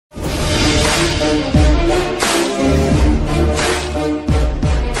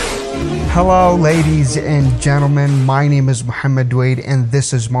Hello ladies and gentlemen, my name is Muhammad Wade and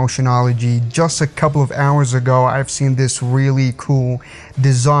this is Motionology. Just a couple of hours ago I've seen this really cool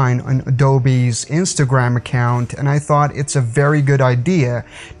design on Adobe's Instagram account, and I thought it's a very good idea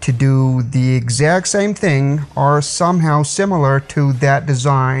to do the exact same thing or somehow similar to that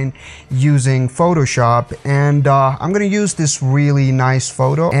design using Photoshop. And I'm gonna use this really nice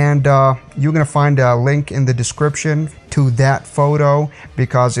photo, and you're gonna find a link in the description to that photo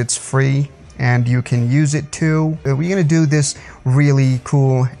because it's free and you can use it too. We're gonna do this really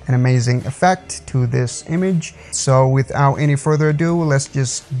cool and amazing effect to this image. So without any further ado, let's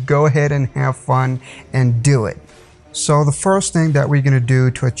just go ahead and have fun and do it. So the first thing that we're gonna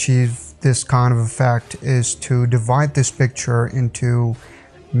do to achieve this kind of effect is to divide this picture into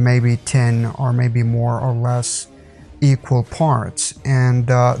maybe 10 or maybe more or less equal parts. And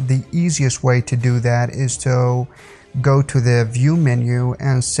the easiest way to do that is to go to the view menu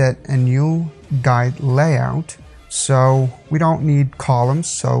and set a new guide layout. So we don't need columns,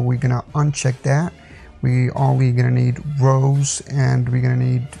 so we're gonna uncheck that. We only gonna need rows, and we're gonna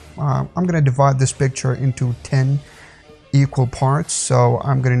need I'm gonna divide this picture into 10 equal parts, so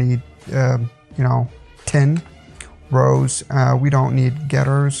I'm gonna need 10 rows. We don't need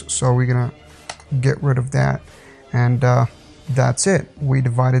getters, so we're gonna get rid of that, and that's it. We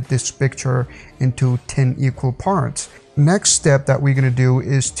divided this picture into 10 equal parts. Next step that we're going to do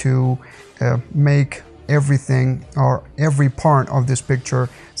is to make everything or every part of this picture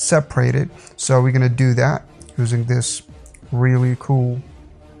separated. So we're going to do that using this really cool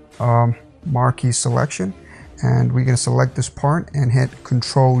marquee selection, and we're going to select this part and hit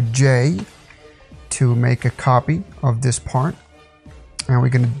Ctrl J to make a copy of this part, and we're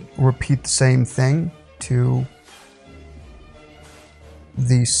going to repeat the same thing to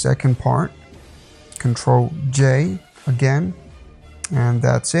the second part. Control J again, and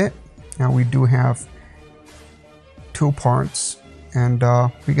that's it. Now we do have two parts, and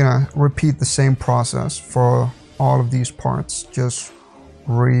we're gonna repeat the same process for all of these parts just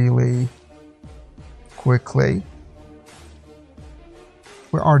really quickly.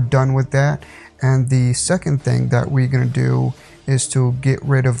 We are done with that, and the second thing that we're gonna do is to get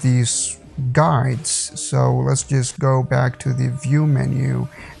rid of these guides. So let's just go back to the view menu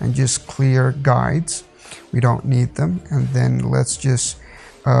and just clear guides. We don't need them. And then let's just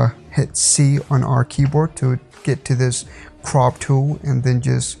hit C on our keyboard to get to this crop tool, and then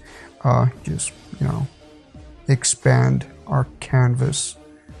just expand our canvas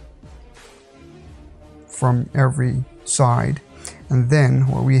from every side. And then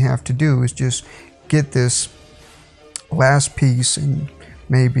what we have to do is just get this last piece and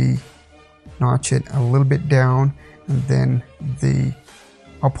maybe notch it a little bit down, and then the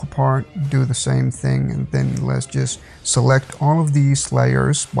upper part, do the same thing. And then let's just select all of these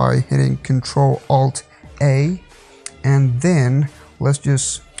layers by hitting Ctrl Alt A, and then let's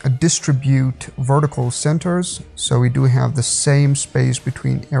just distribute vertical centers so we do have the same space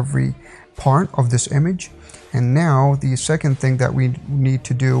between every part of this image. And now the second thing that we need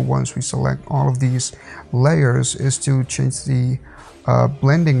to do once we select all of these layers is to change the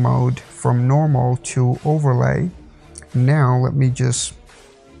blending mode from normal to overlay. Now let me just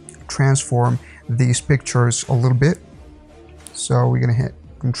transform these pictures a little bit. So we're gonna hit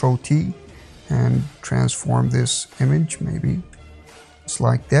Ctrl T and transform this image, maybe just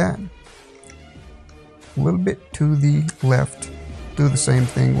like that, a little bit to the left. Do the same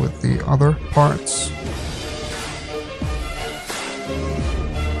thing with the other parts.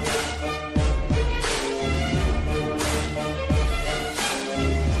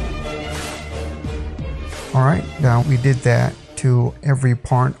 Alright, now we did that to every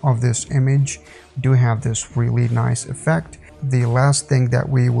part of this image. We do have this really nice effect. The last thing that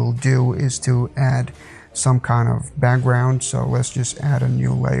we will do is to add some kind of background. So let's just add a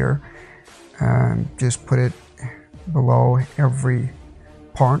new layer and just put it below every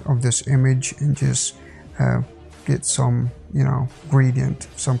part of this image, and just get some gradient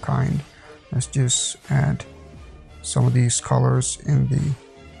of some kind. Let's just add some of these colors in the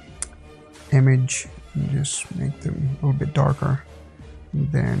image and just make them a little bit darker. And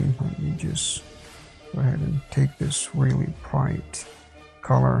then let me just go ahead and take this really bright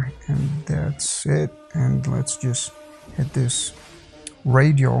color, and that's it. And let's just hit this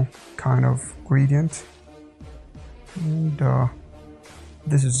radial kind of gradient, and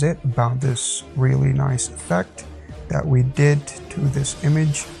this is it about this really nice effect that we did to this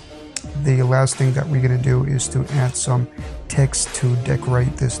image. The last thing that we're gonna do is to add some text to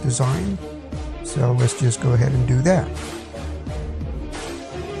decorate this design. So let's just go ahead and do that.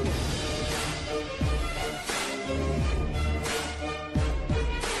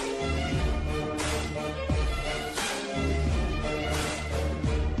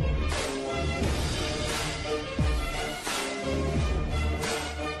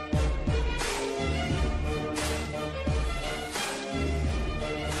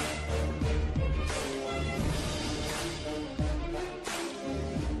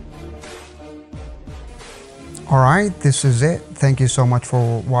 All right, this is it. Thank you so much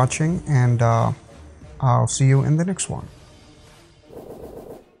for watching, and I'll see you in the next one.